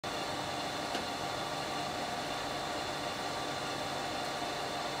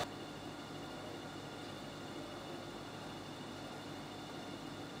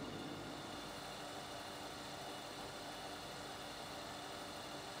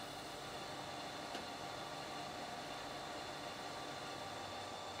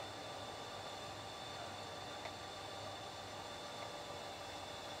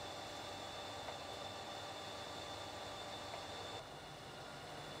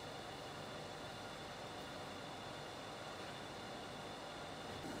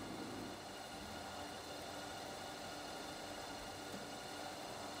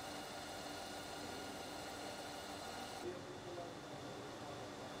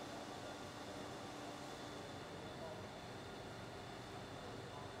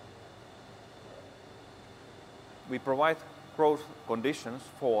We provide growth conditions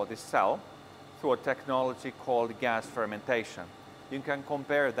for the cell through a technology called gas fermentation. You can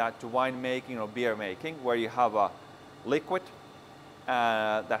compare that to winemaking or beer making, where you have a liquid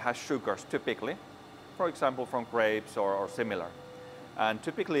that has sugars typically, for example from grapes or similar. And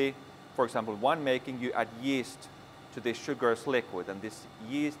typically, for example, winemaking, you add yeast to this sugars liquid, and this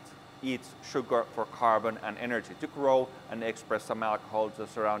yeast eats sugar for carbon and energy to grow and express some alcohol to the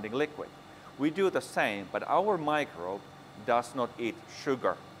surrounding liquid. We do the same, but our microbe does not eat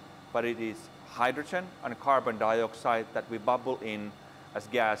sugar, but it is hydrogen and carbon dioxide that we bubble in as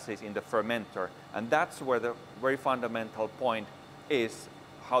gases in the fermenter. And that's where the very fundamental point is,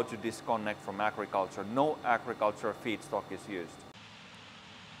 how to disconnect from agriculture. No agricultural feedstock is used.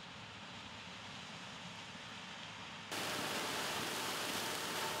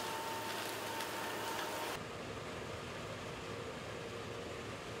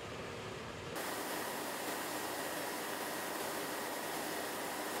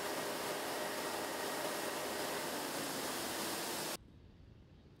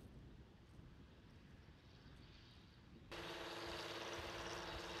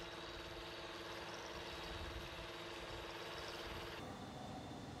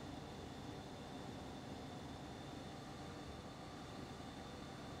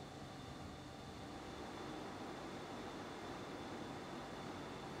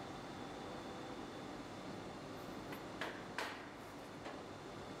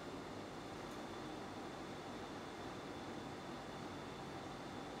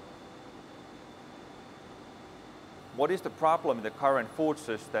 What is the problem in the current food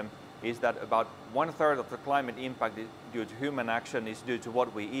system is that about 1/3 of the climate impact due to human action is due to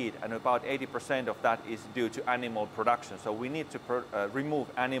what we eat, and about 80% of that is due to animal production. So we need to remove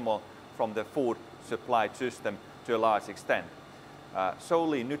animal from the food supply system to a large extent.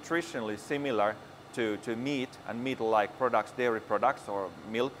 Solely nutritionally similar to meat and meat-like products, dairy products or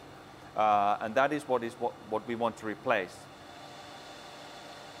milk, and that is what we want to replace.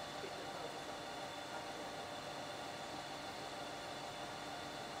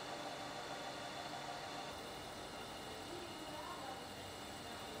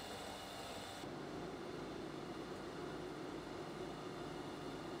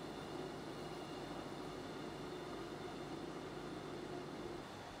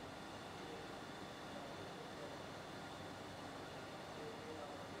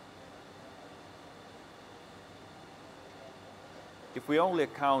 If we only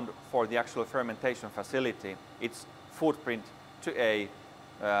account for the actual fermentation facility, its footprint to a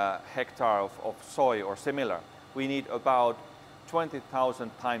hectare of soy or similar, we need about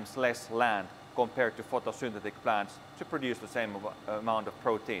 20,000 times less land compared to photosynthetic plants to produce the same amount of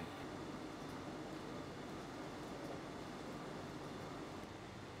protein.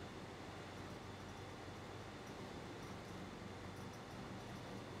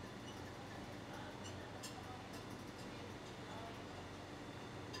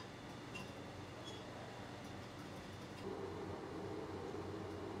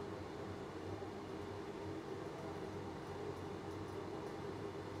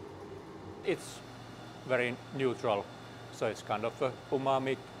 It's very neutral, so it's kind of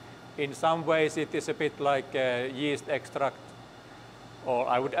umami. In some ways it is a bit like a yeast extract, or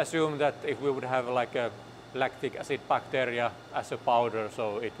I would assume that if we would have like a lactic acid bacteria as a powder,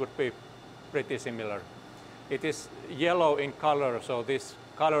 so it would be pretty similar. It is yellow in color, so this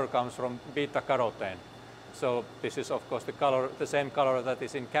color comes from beta-carotene. So this is of course the same color that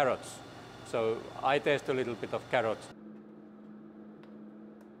is in carrots. So I taste a little bit of carrots.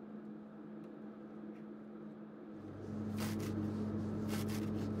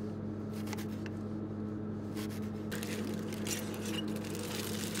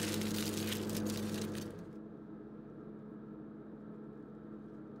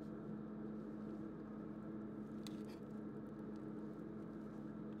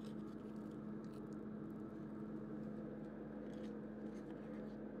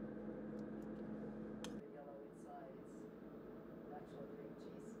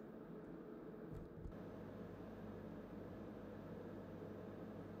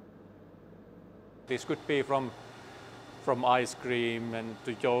 This could be from ice cream and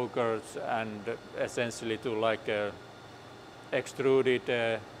to yogurts and essentially to like extruded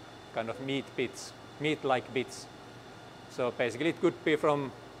kind of meat bits, meat-like bits. So basically it could be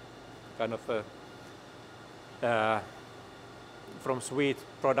from kind of from sweet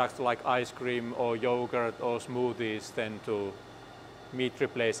products like ice cream or yogurt or smoothies then to meat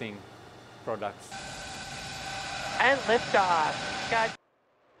replacing products. And liftoff. God.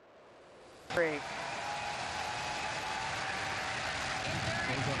 Free.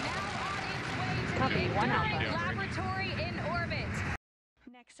 Copy, 1 Alpha. laboratory in orbit.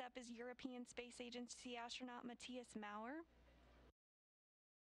 Next up is European Space Agency astronaut Matthias Maurer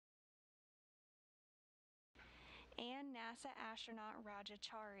and NASA astronaut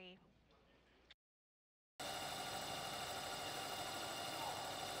Rajachari.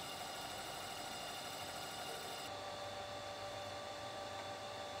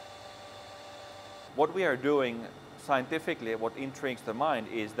 What we are doing scientifically, what intrigues the mind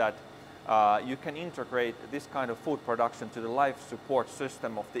is that you can integrate this kind of food production to the life support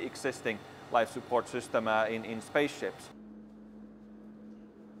system of the existing life support system in spaceships.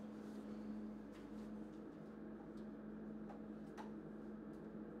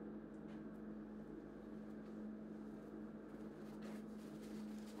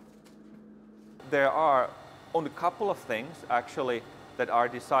 There are only a couple of things actually that are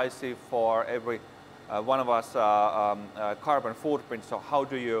decisive for every one of us carbon footprint. So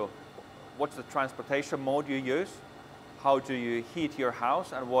what's the transportation mode you use? How do you heat your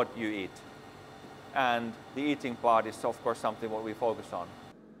house and what you eat? And the eating part is of course something what we focus on.